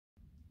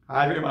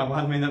Hi everyone,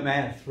 1 minute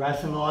maths.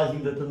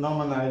 Rationalizing the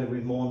denominator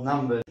with more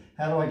numbers.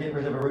 How do I get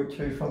rid of a root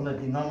 2 from the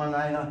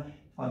denominator?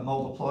 If I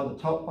multiply the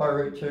top by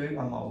root 2,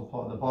 I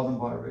multiply the bottom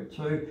by root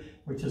 2,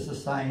 which is the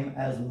same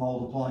as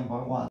multiplying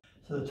by 1.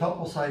 So the top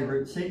will say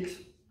root 6.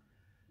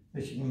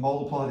 This you can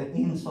multiply the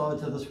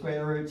insides of the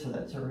square root, so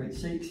that's a root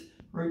 6.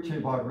 Root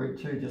 2 by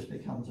root 2 just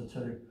becomes a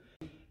 2.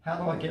 How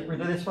do I get rid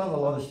of this one? A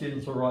lot of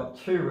students will write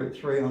 2 root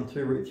 3 on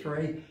 2 root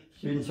 3.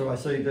 Students who I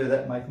see do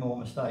that make more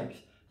mistakes.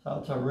 So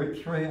it's a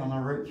root 3 on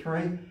a root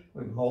 3.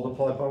 We've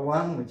multiplied by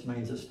 1, which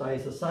means it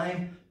stays the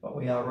same, but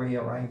we are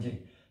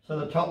rearranging. So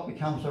the top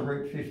becomes a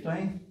root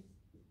 15.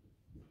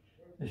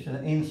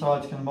 The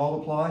insides can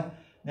multiply.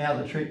 Now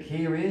the trick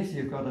here is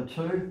you've got a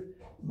 2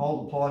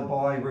 multiplied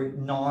by root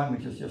 9,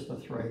 which is just a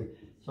 3.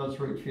 So it's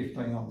root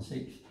 15 on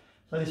 6.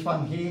 So this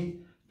one here,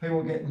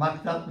 people get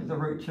mucked up with the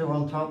root 2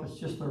 on top. It's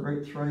just the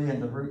root 3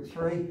 and the root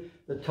 3.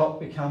 The top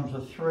becomes a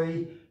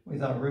 3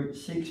 with a root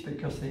 6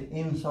 because the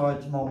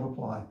insides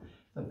multiply.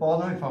 The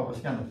bottom, if I was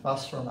going to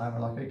fuss for a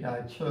moment, I could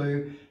go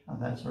 2, and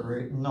that's a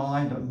root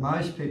 9, but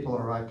most people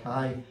are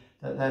okay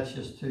that that's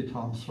just 2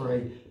 times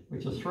 3,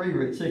 which is 3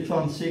 root 6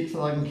 on 6,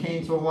 so I can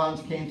cancel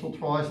once, cancel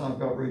twice, and I've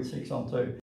got root 6 on 2.